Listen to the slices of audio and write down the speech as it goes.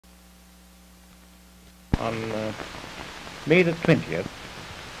on May the 20th,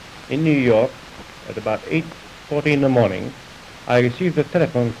 in New York, at about 8:40 in the morning, I received a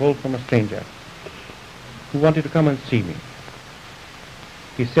telephone call from a stranger who wanted to come and see me.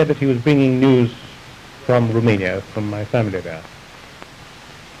 He said that he was bringing news from Romania, from my family there.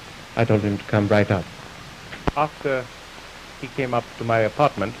 I told him to come right up. After he came up to my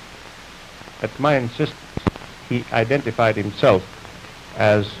apartment, at my insistence, he identified himself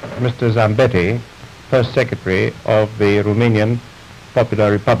as Mr. Zambetti, First Secretary of the Romanian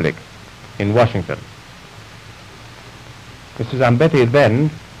Popular Republic in Washington. Mr. Zambetti then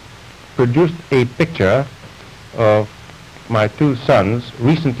produced a picture of my two sons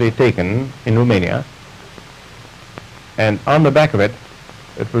recently taken in Romania, and on the back of it,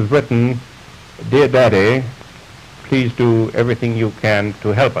 it was written, "Dear Daddy, please do everything you can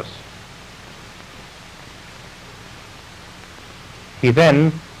to help us." He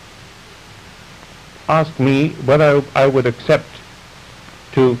then asked me whether I would accept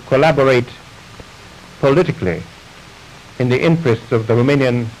to collaborate politically in the interests of the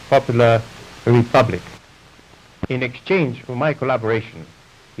Romanian Popular Republic. In exchange for my collaboration,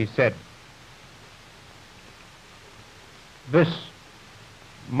 he said, "This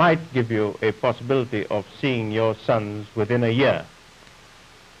might give you a possibility of seeing your sons within a year."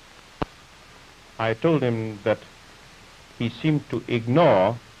 I told him that he seemed to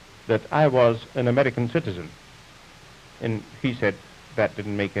ignore that I was an American citizen, and he said that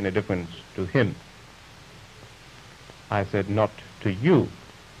didn't make any difference to him. I said, "Not to you,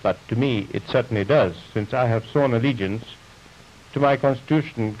 but to me it certainly does, since I have sworn allegiance to my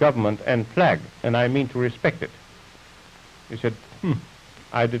constitution, government, and flag, and I mean to respect it." He said,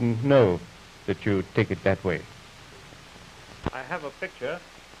 "I didn't know that you take it that way." I have a picture.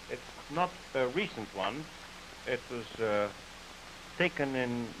 It's not a recent one. It was taken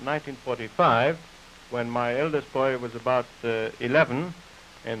in 1945 when my eldest boy was about 11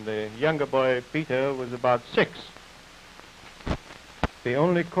 and the younger boy, Peter, was about 6. The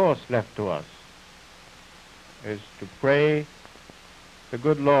only course left to us is to pray the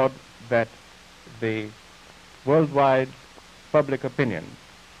good Lord that the worldwide public opinion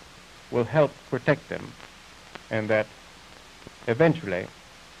will help protect them, and that eventually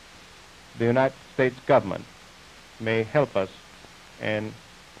the United States government may help us in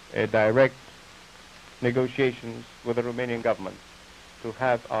direct negotiations with the Romanian government to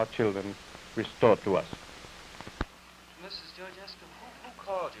have our children restored to us. Mrs. Georgescu, who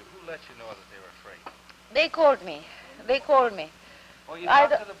called you? Who let you know that they were afraid? They called me. They called me. Oh, you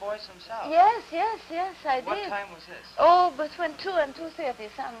talked to the boys themselves? Yes, I did. What time was this? Oh, between 2 and 2:30,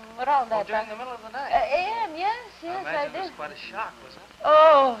 some around that during time. the middle of the night? AM, yes, I did. imagine it was quite a shock, wasn't it?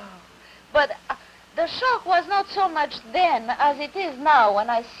 Oh, but the shock was not so much then as it is now when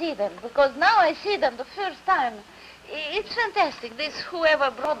I see them, because now I see them the first time. It's fantastic. Whoever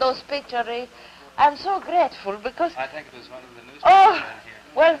brought those pictures, I'm so grateful because... I think it was one of the newspapers here.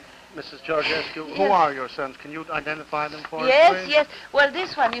 Well... Mrs. Georgescu, yes. Who are your sons? Can you identify them for us, Yes, please? yes. Well,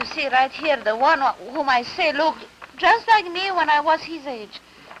 this one you see right here, the one whom I say looked just like me when I was his age.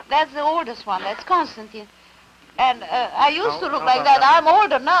 That's the oldest one. That's Constantine. And I used to look like that. I'm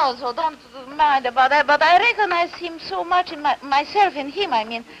older now, so don't mind about that. But I recognize him so much in myself, in him, I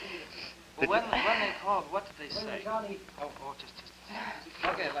mean. Well, when they called, what did they say? Just.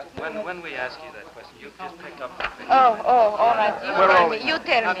 Okay, when we ask you that question, you just pick up the picture. Oh, all right. You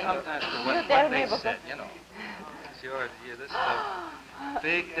tell me. What they said, you know. This is a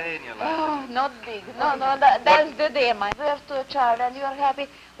big day in your life. Oh, not big. No, that's the day my birth to a child and you're happy.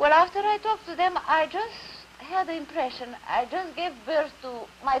 Well, after I talked to them, I just had the impression I just gave birth to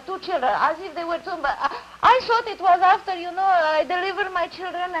my two children, as if they were two, but I thought it was after, I delivered my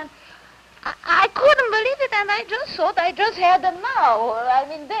children, and I couldn't believe it, and I just thought I just had them now. I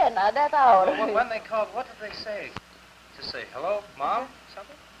mean, then, at that hour. Well, when they called, what did they say? To say, hello, Mom,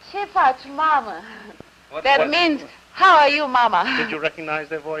 something? Ce faci, Mama. That means, how are you, Mama? Did you recognize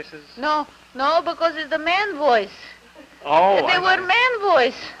their voices? No, because it's the man voice. Oh, they were man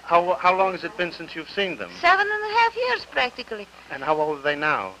voice. How long has it been since you've seen them? 7.5 years, practically. And how old are they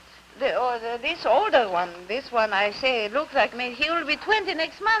now? This older one, this one, I say, looks like me. He will be 20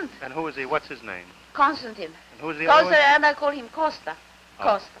 next month. And who is he? What's his name? Constantine. And who's the other one? And I call him Costa.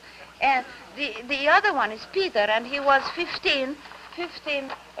 Costa. And the other one is Peter, and he was 15,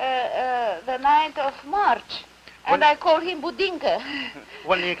 the 9th of March. And I call him Budinka.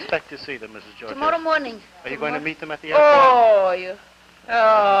 When do you expect to see them, Mrs. Georgescu? Tomorrow morning. Are you going to meet them at the airport?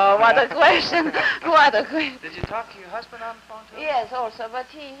 Oh, what a question. What a question. Did you talk to your husband on the phone, too? Yes, also, but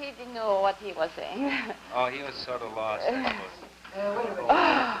he didn't know what he was saying. Oh, he was sort of lost, I suppose.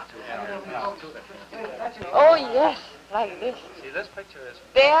 Oh, yes, like this. See, this picture is...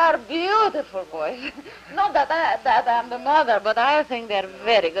 They are beautiful boys. Not that I'm the mother, but I think they're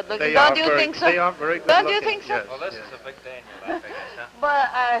very good looking. Don't you think so? They are very good Don't looking. you think so? Yes, Well, this yes. is a big day in your life, I guess, huh? But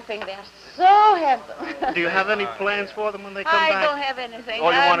I think they're so handsome. Do you have any plans for them when they come back? I don't have anything.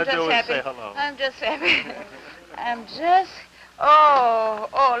 All you I'm want to just do is happy. say hello. I'm just happy. I'm just...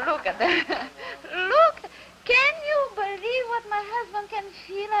 Oh, look at them. Look. Can you believe what my husband can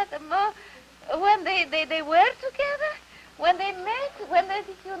feel at the moment when they were together? When they met? When they,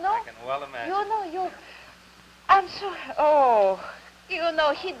 you know? I can well imagine. You know, I'm so... Oh, you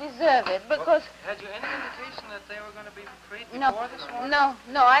know, he deserved it because... Well, had you any indication that they were going to be freed before this morning?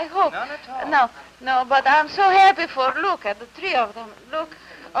 No, I hope. None at all? No, but I'm so happy for... Look at the three of them. Look.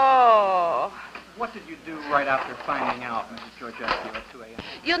 Oh. What did you do right after finding out, Mrs. Georgescu, at 2 a.m.?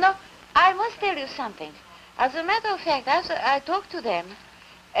 You know, I must tell you something. As a matter of fact, I talked to them,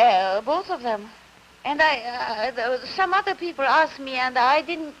 both of them, and some other people asked me, and I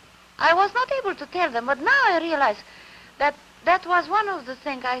was not able to tell them, but now I realize that was one of the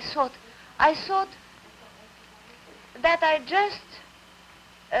things I thought that I just,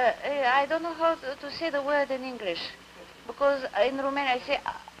 I don't know how to say the word in English, because in Romanian I say,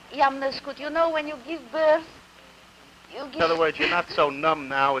 i-am născut. You know, when you give birth, In other words, you're not so numb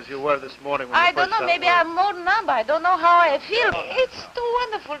now as you were this morning when I you don't first know, started maybe work. I'm more numb. I don't know how I feel. It's too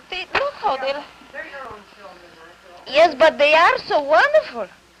wonderful. Look how they... They're your own children, aren't they? Yes, but they are so wonderful.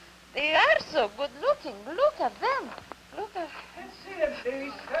 They are so good looking. Look at them. Look at...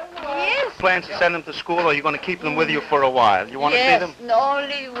 Yes. Plans to send them to school, or are you going to keep them with you for a while? You want to see them? Yes,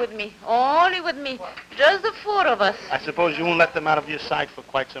 only with me. Only with me. Just the four of us. I suppose you won't let them out of your sight for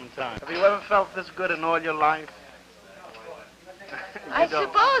quite some time. Have you ever felt this good in all your life? I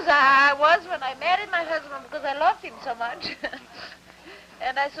suppose I was when I married my husband because I loved him so much.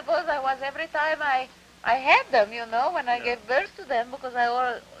 And I suppose I was every time I had them, you know, when I gave birth to them, because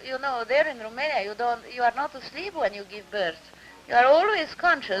you know, there in Romania, you are not asleep when you give birth. You are always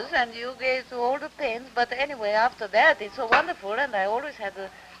conscious and you get to all the pains, but anyway, after that, it's so wonderful, and I always had a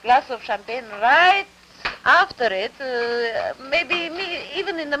glass of champagne right after it, maybe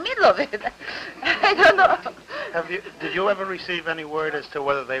even in the middle of it. I don't know. Did you ever receive any word as to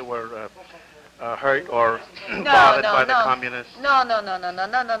whether they were hurt or No, bothered no, by the no. communists?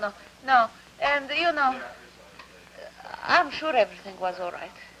 No. And, you know, I'm sure everything was all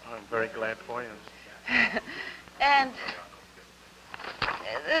right. I'm very glad for you. And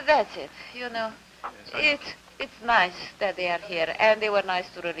that's it, you know. It's nice that they are here, and they were nice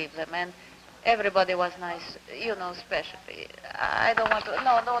to relieve them, and everybody was nice, you know, especially. I don't want to,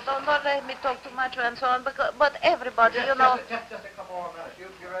 don't let me talk too much and so on, but everybody, you know. Just a couple more minutes.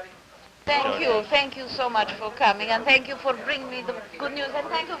 You ready? Thank you so much for coming, and thank you for bringing me the good news, and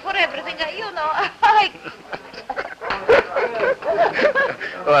thank you for everything. You know,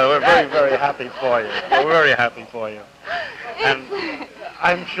 Well, we're very, very happy for you. We're very happy for you. And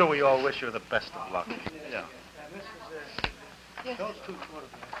I'm sure we all wish you the best of luck. Yeah. Yes. Those two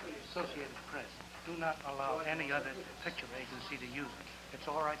photographs of the Associated Press do not allow any other picture agency to use it. It's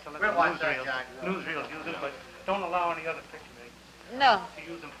all right to let We'll watch the that, John. newsreels use it, but don't allow any other picture agency No. to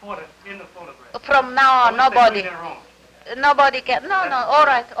use them in the photograph. From now on, Unless they nobody. bring their own. Nobody can. No. All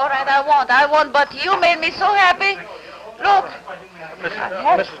right. I won't. But you made me so happy. Look.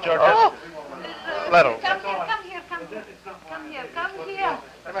 Mrs. Georgescu. Leto. Come here.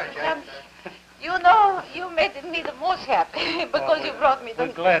 You know, you made me the most happy because you brought me the...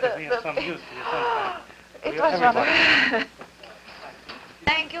 We're glad to be of some use to you sometime. It was wonderful.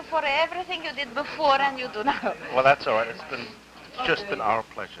 Thank you for everything you did before and you do now. Well, that's all right. It's just been our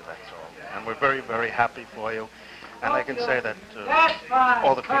pleasure, that's all. And we're very, very happy for you. And I can say that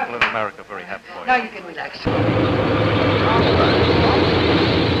all the people in America are very happy for you. Now you can relax.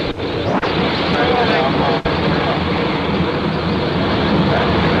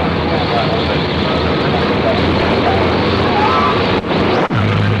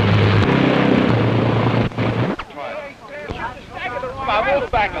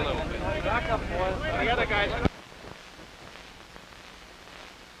 Move back a little bit. Back up, boys. The other guys...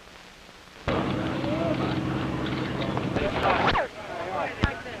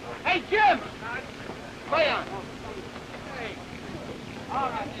 Hey, Jim! Play on. Hey. All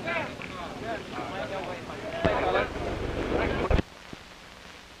right, stand.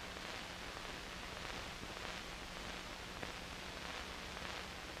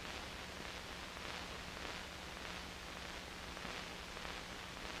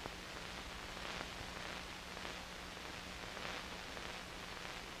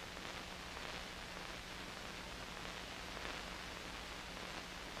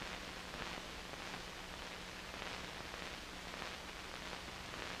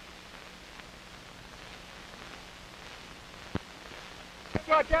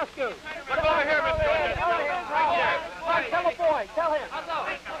 Georgescu. Come over here, Mr. Georgescu. Right here. Mike, tell the boy. Tell him. How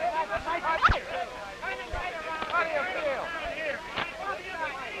do you feel?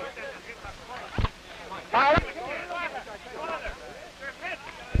 All right.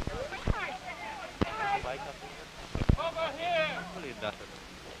 Over here. Really nothing.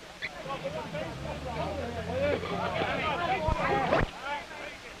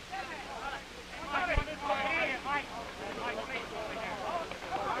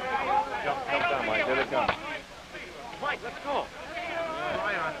 Come down, Mike. Here they come. Mike, let's go.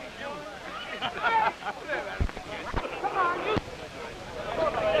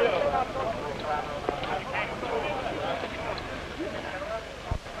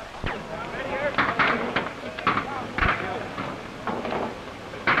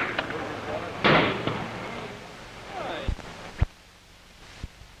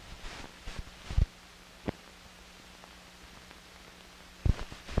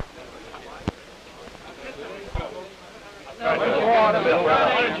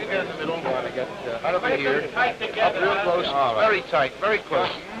 Out of here. Up real close. Very tight. Very close.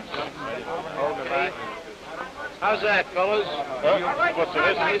 How's that, fellas? What's the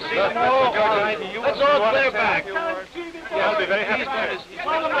You see them all? Let's all clear back. Yeah, I'll be very happy. All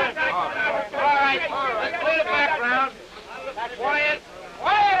right. Let's clear the background. Quiet.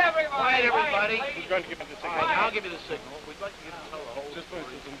 Quiet, everybody. Quiet, everybody. Who's going to give me the signal? I'll give you the signal. We'd like to get the whole. Just wait,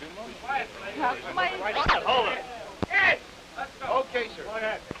 just a moment. My... Hold it. Yes. Okay, sir.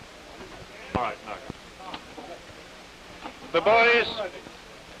 All right, now. The boys.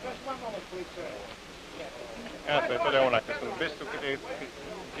 Just one moment, please, sir. Now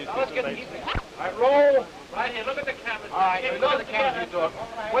let's get the... All right, roll. Right here. Look at the camera. All right, look at the camera, you dog.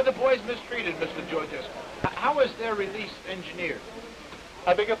 Were the boys mistreated, Mr. Georgescu? How was their release engineered?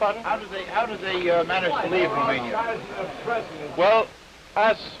 I beg your pardon? How did they manage to leave Romania? Well,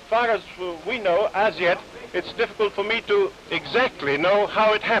 as far as we know, as yet, it's difficult for me to exactly know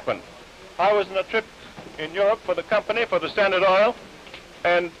how it happened. I was on a trip in Europe for the company, for the Standard Oil,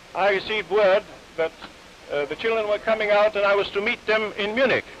 and I received word that the children were coming out and I was to meet them in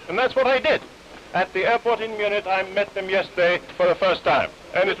Munich. And that's what I did. At the airport in Munich, I met them yesterday for the first time.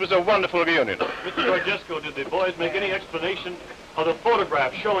 And it was a wonderful reunion. Mr. Georgescu, did the boys make any explanation of the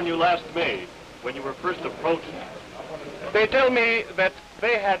photograph shown you last May when you were first approached? They tell me that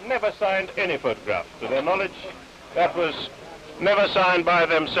they had never signed any photograph. To their knowledge, that was never signed by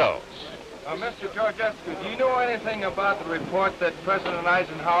themselves. Mr. Georgescu, do you know anything about the report that President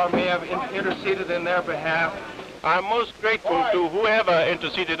Eisenhower may have interceded in their behalf? I'm most grateful to whoever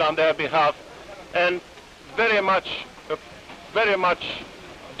interceded on their behalf, and very much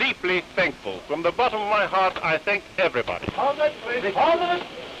deeply thankful. From the bottom of my heart, I thank everybody. Hold it, please. Hold it.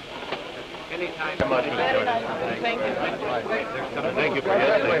 Anytime. Thank you. Thank you for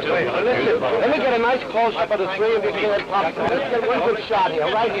yesterday, too. Listen, let me get a nice close-up of the three of you here. Let's get one good shot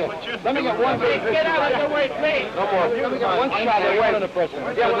here, right here. Let me get one good shot. Get out of the way, please. No more. Let me get one shot here. Right in the person.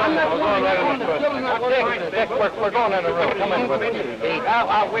 Yeah, I'm not going right in the person. Dick, we're going in the room. Come in with me.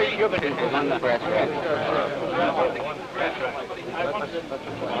 I'll wait. You're the on the press. Come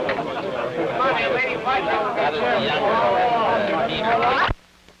on, lady.